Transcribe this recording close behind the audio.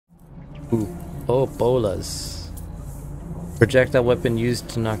Ooh. Oh, bolas. Projectile weapon used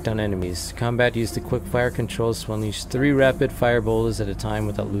to knock down enemies. Combat used the quick fire controls to unleash 3 rapid fire bolas at a time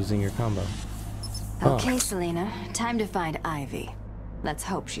without losing your combo. Okay, Selena, time to find Ivy. Let's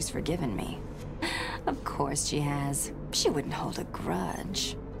hope she's forgiven me. Of course she has. She wouldn't hold a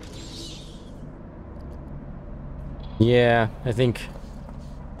grudge. Yeah, I think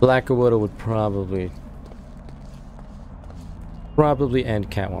Black Widow would probably end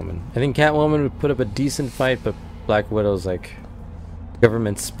Catwoman. I think Catwoman would put up a decent fight, but Black Widow's like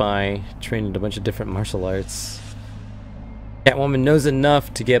government spy, trained in a bunch of different martial arts. Catwoman knows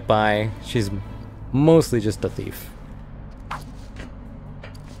enough to get by. She's mostly just a thief.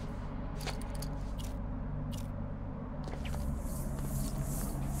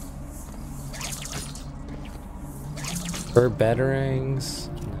 Her batarangs.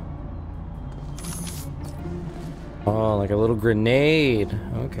 Oh, like a little grenade.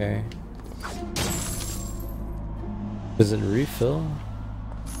 Okay. Does it refill?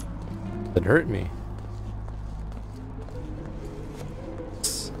 It hurt me.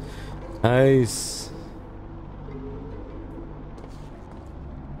 Nice.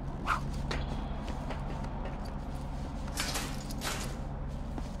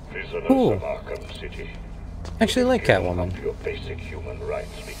 Cool. Of Arkham City. Actually, I like Catwoman. Your basic human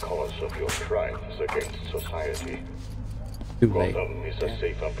rights because of your crimes against society. Too late. Gotham is a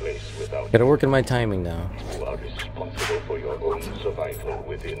safer place without Gotta work on my timing now. you are responsible for your own survival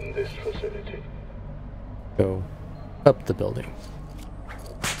within this facility. Go up the building.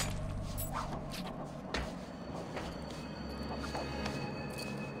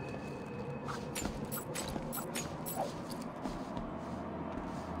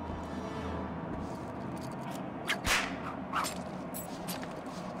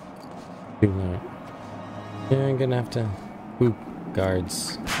 Do that. Yeah, I'm gonna have to boot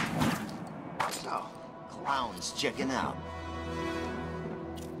guards. So, clowns checking out.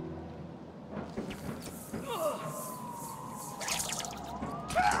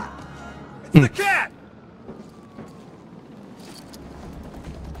 It's the cat!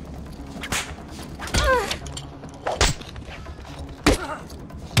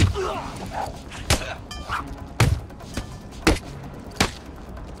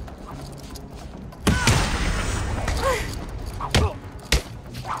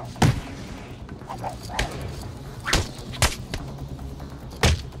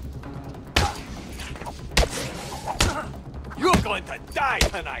 You're going to die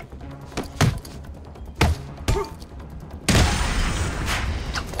tonight!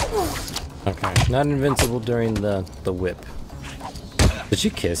 Okay, not invincible during the whip. Did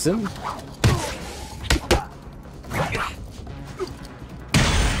she kiss him?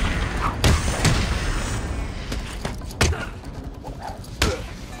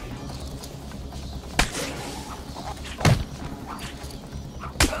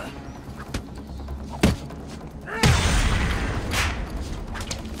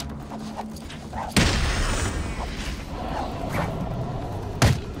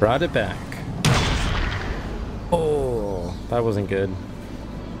 Brought it back. Oh, that wasn't good.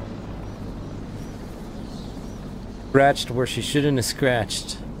 Scratched where she shouldn't have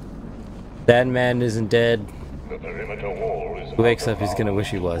scratched. That man isn't dead. The perimeter wall is Who wakes up, he's gonna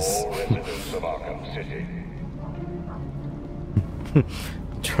wish he was. all residents of Arkham City.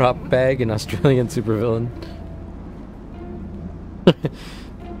 Drop bag, an Australian supervillain.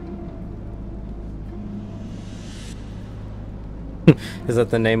 Is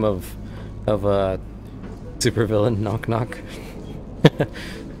that the name of a supervillain? Knock knock.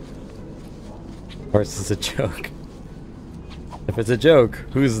 Or is this a joke? If it's a joke,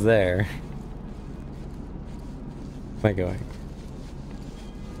 who's there? Where am I going?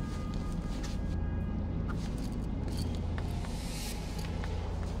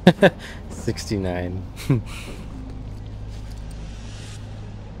 $69.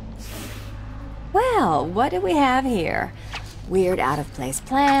 Well, what do we have here? Weird out-of-place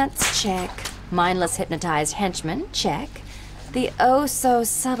plants, check. Mindless hypnotized henchmen, check. The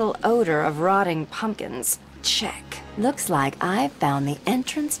oh-so-subtle odor of rotting pumpkins, check. Looks like I've found the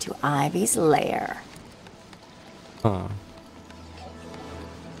entrance to Ivy's lair. Huh.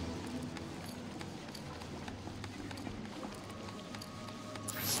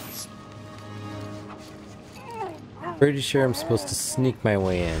 Pretty sure I'm supposed to sneak my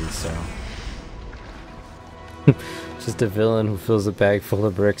way in, so... Just a villain who fills a bag full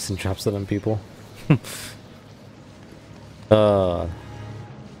of bricks and drops it on people. Metal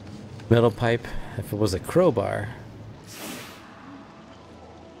pipe, if it was a crowbar.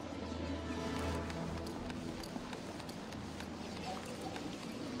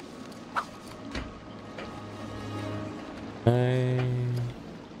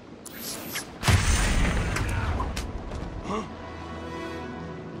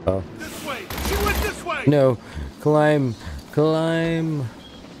 Oh. This way! She went this way! No. Climb. Climb.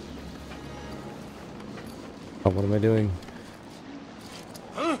 Oh, what am I doing?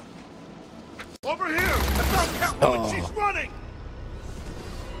 Huh? Over here! I found Catwoman! She's running!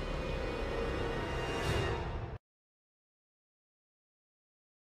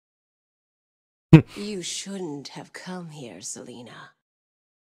 You shouldn't have come here, Selina.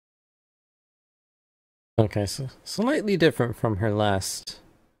 Okay, so slightly different from her last.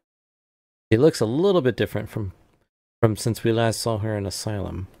 It looks a little bit different from since we last saw her in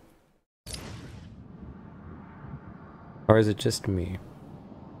Asylum. Or is it just me?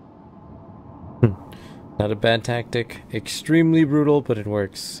 Not a bad tactic. Extremely brutal, but it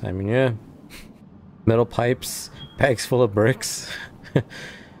works. I mean, yeah. Metal pipes, bags full of bricks.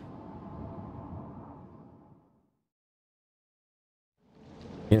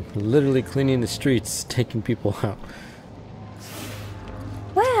 Yeah, literally cleaning the streets, taking people out.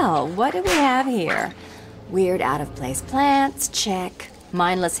 Well, what do we have here? Weird out-of-place plants, check.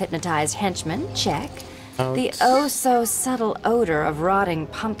 Mindless hypnotized henchmen, check. The oh-so-subtle odor of rotting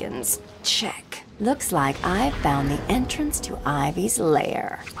pumpkins, check. Looks like I've found the entrance to Ivy's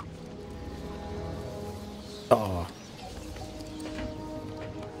lair. Oh.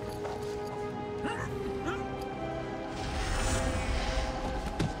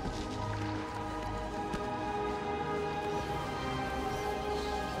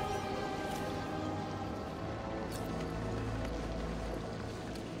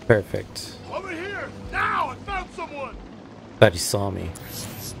 Perfect. Over here! Now! I found someone! Thought he saw me.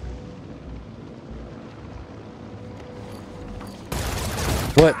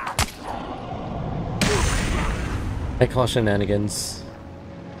 What? I call shenanigans.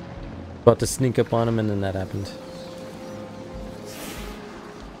 About to sneak up on him and then that happened.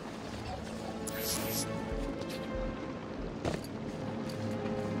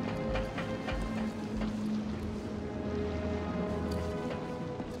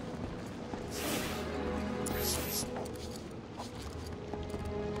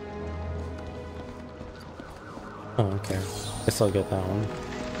 Oh, okay. Guess I'll get that one.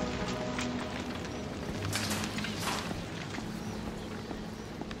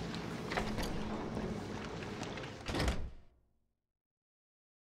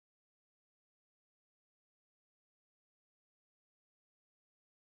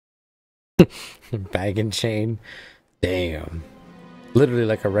 Bag and chain. Damn. Literally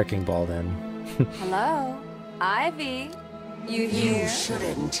like a wrecking ball then. Hello? Ivy? You here? You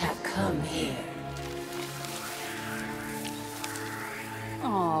shouldn't have come here.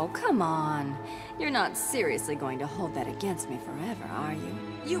 Oh, come on. You're not seriously going to hold that against me forever, are you?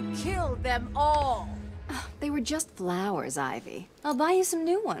 You killed them all! They were just flowers, Ivy. I'll buy you some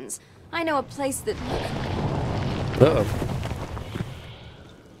new ones. I know a place that... Uh-oh.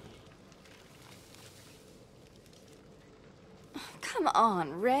 Come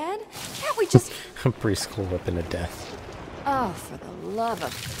on, Red. Can't we just... A preschool weapon of death. Oh, for the love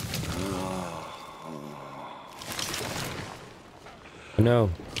of... Oh, no.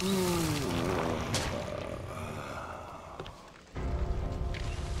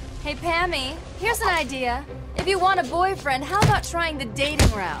 Hey, Pammy, here's an idea. If you want a boyfriend, how about trying the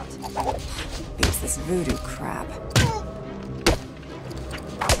dating route? Beats this voodoo crap.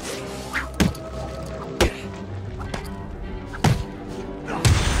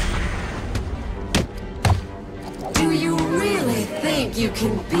 Do you really think you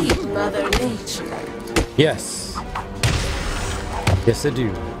can beat Mother Nature? Yes. Yes, I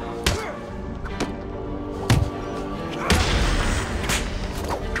do.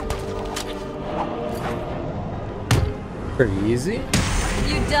 Pretty easy.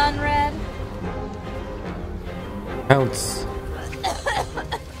 You done, Red? Pounce.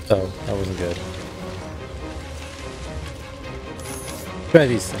 Oh, that wasn't good. Try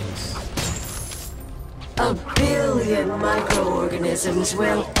these things. A billion microorganisms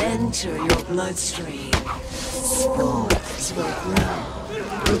will enter your bloodstream. Spores will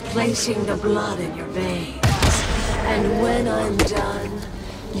grow, replacing the blood in your veins. And when I'm done,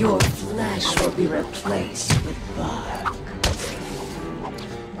 your flesh will be replaced with bark.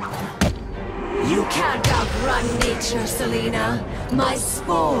 You can't outrun nature, Selina. My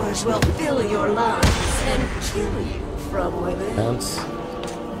spores will fill your lungs and kill you from within. Pounce.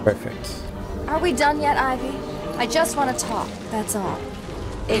 Perfect. Are we done yet, Ivy? I just want to talk, that's all.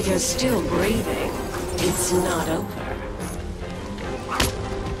 If you're still breathing, it's not over.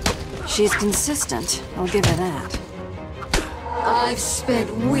 She's consistent, I'll give her that. I've spent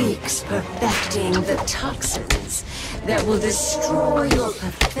weeks perfecting the toxins that will destroy your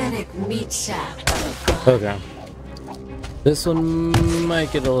pathetic meat sack. Okay. This one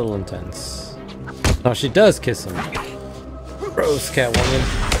might get a little intense. Oh, she does kiss him. Gross,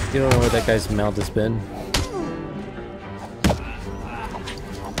 Catwoman. You don't know where that guy's mouth has been.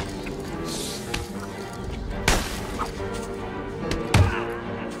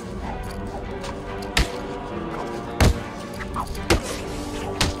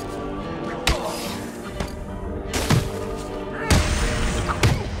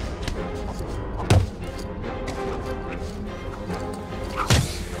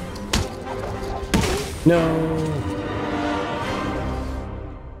 No.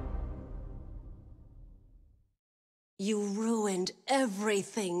 You ruined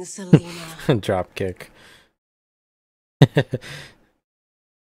everything, Selena. Drop kick.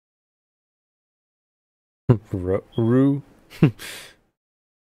 Rue.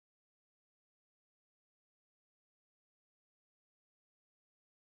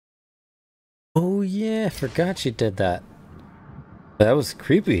 Oh yeah, I forgot she did that. That was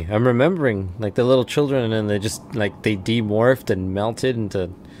creepy. I'm remembering, like, the little children, and they just, like, they demorphed and melted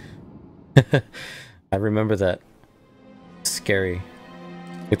into... I remember that. Scary.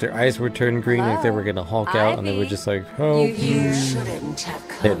 Like, their eyes were turned green, like they were gonna Hulk out, and they were just like, oh, You shouldn't have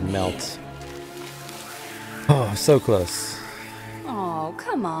come they'd melt. Oh, so close. Oh,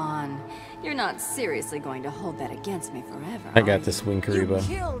 come on. You're not seriously going to hold that against me forever. I got this, Winkariba.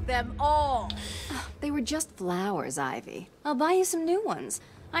 Killed them all. They were just flowers, Ivy. I'll buy you some new ones.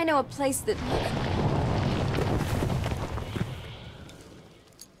 I know a place that...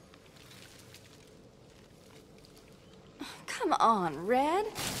 Come on, Red.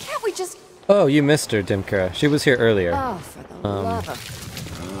 Can't we just... Oh, you missed her, Dimkara. She was here earlier. Oh, for the love of...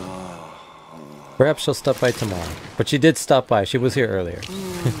 Perhaps she'll stop by tomorrow. But she did stop by. She was here earlier.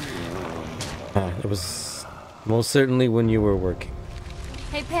 It was most certainly when you were working.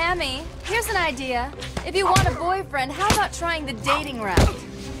 Hey, Pammy, here's an idea. If you want a boyfriend, how about trying the dating route?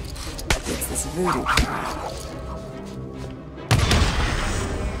 It's this voodoo crap.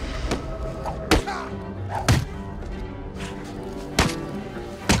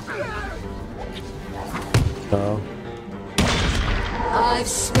 Oh. I've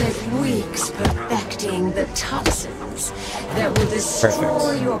spent weeks perfecting the toxins that will destroy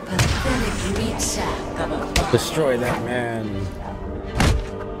Perfect. your pathetic meat sack of a body. Destroy that man.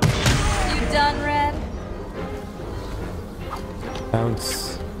 You done, Red?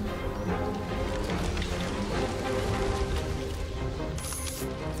 Bounce.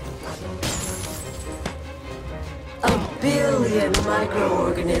 A billion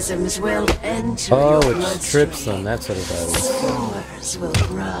microorganisms will enter Oh, your it bloodstream. strips them. That's what it does. Spores will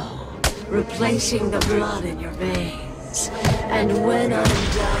grow, replacing the blood in your veins. And when I'm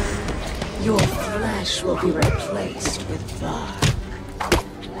done, your flesh will be replaced with bark.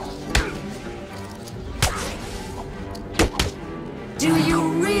 Do you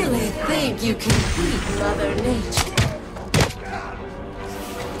really think you can beat Mother Nature?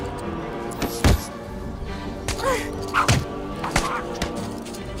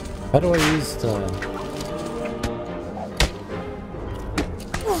 How do I use the...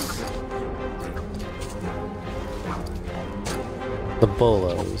 the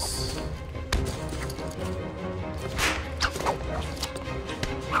bolos?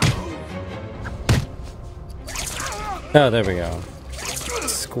 Oh, there we go.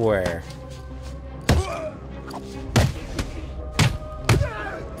 Square.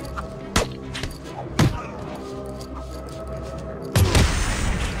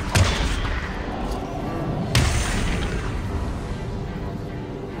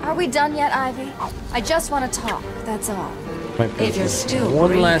 Are we done yet, Ivy? I just want to talk, that's all. Might be If you're still one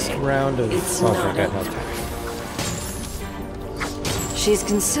breathing, last round of... it's oh, not forgot over. how to... She's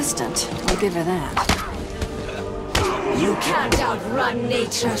consistent, I'll give her that. You can't outrun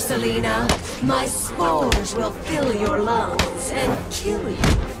nature, Selena. My spores will fill your lungs and kill you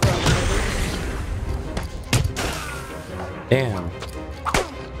from Damn.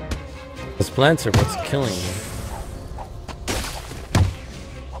 Those plants are what's killing me.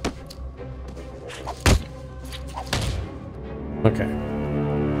 Okay.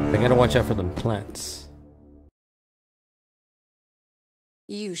 I gotta watch out for them plants.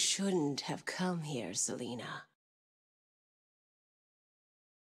 You shouldn't have come here, Selena.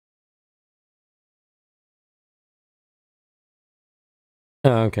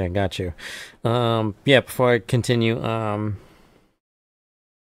 Oh, okay, got you. Yeah, before I continue,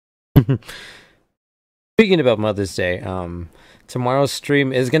 speaking about Mother's Day, tomorrow's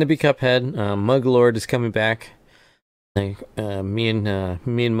stream is gonna be Cuphead. Muglord is coming back. Me and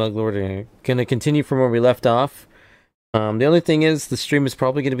Muglord are gonna continue from where we left off. The only thing is, the stream is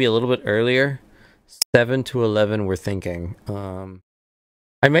probably gonna be a little bit earlier, 7 to 11. We're thinking.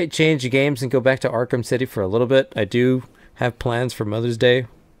 I might change the games and go back to Arkham City for a little bit. I do have plans for Mother's Day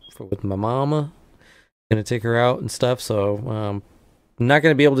with my mama. Gonna take her out and stuff. So I'm not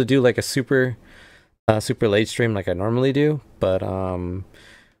gonna be able to do like a super late stream like I normally do. But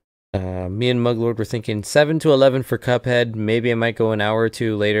me and Muglord were thinking 7 to 11 for Cuphead. Maybe I might go an hour or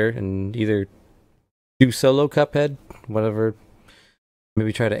two later and either do solo Cuphead, whatever.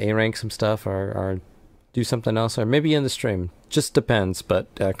 Maybe try to A-rank some stuff or do something else, or maybe in the stream. Just depends,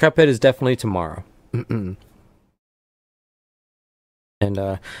 but Cuphead is definitely tomorrow. And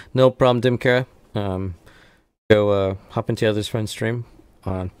no problem, Dimkara. Go hop into the other friend's stream.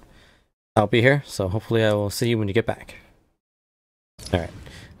 I'll be here, so hopefully I will see you when you get back. Alright.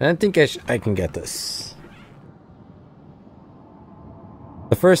 And I think I can get this.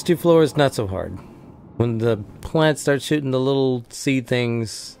 The first 2 floors, not so hard. When the plant starts shooting the little seed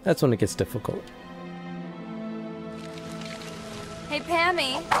things, that's when it gets difficult. Hey,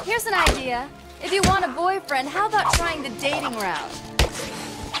 Pammy, here's an idea. If you want a boyfriend, how about trying the dating route?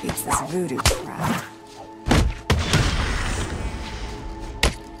 Beats this voodoo crap.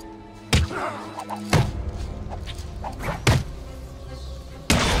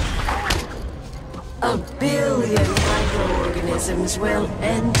 A billion microorganisms will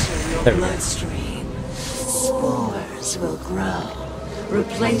enter your bloodstream. Spores will grow,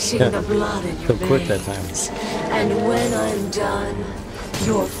 replacing the blood in your quick that time. veins. And when I'm done,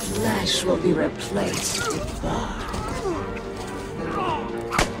 your flesh will be replaced with bark.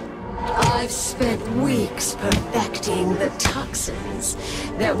 I've spent weeks perfecting the toxins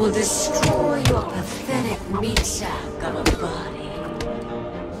that will destroy your pathetic meat sack of a body.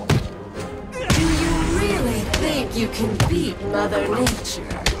 Do you really think you can beat Mother Nature?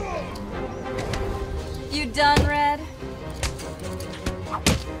 You done, Red?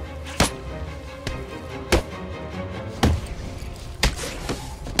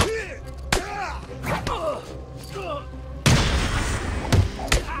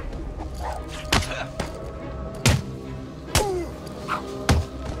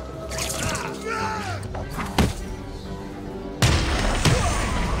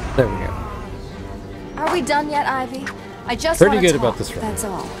 There we go. Are we done yet, Ivy? I just Pretty wanna good talk, about this round. that's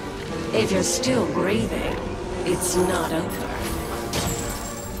all. If you're still breathing, it's not over.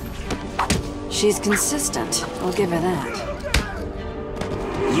 She's consistent. I'll give her that.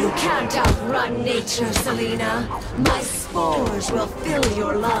 You can't outrun nature, Selena. My spores will fill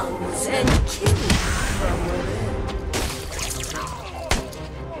your lungs and kill you from within.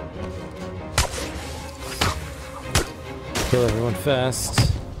 Kill everyone fast.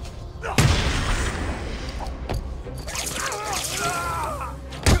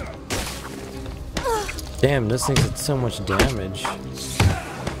 Damn, this thing did so much damage.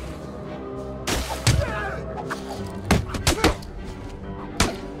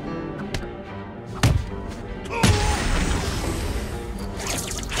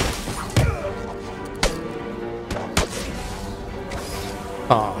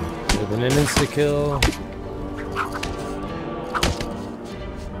 Oh, with an insta-kill.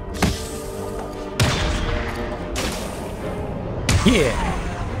 Yeah!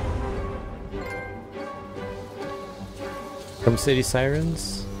 From City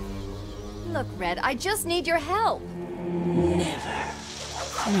Sirens? Look, Red, I just need your help. Never.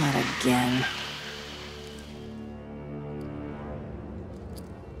 Not again.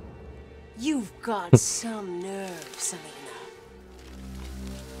 You've got some nerve, Selena.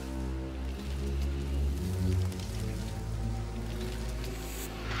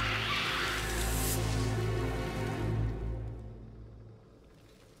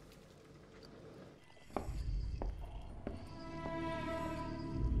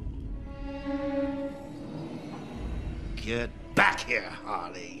 Get back here,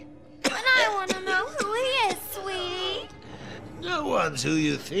 Harley. And I want to know who he is, sweetie. No one's who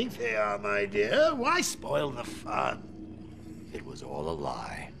you think they are, my dear. Why spoil the fun? It was all a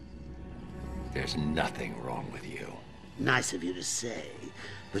lie. There's nothing wrong with you. Nice of you to say,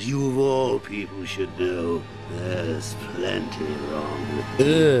 but you of all people should know there's plenty wrong with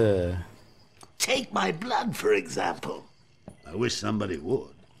you. Ugh. Take my blood, for example. I wish somebody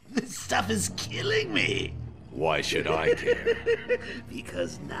would. This stuff is killing me. Why should I care?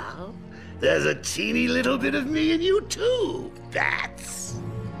 Because now, there's a teeny little bit of me in you too. That's...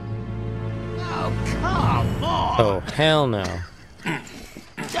 Oh, come on! Oh, hell no.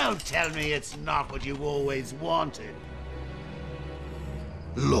 Don't tell me it's not what you always wanted.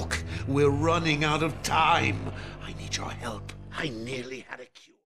 Look, We're running out of time. I need your help. I nearly had a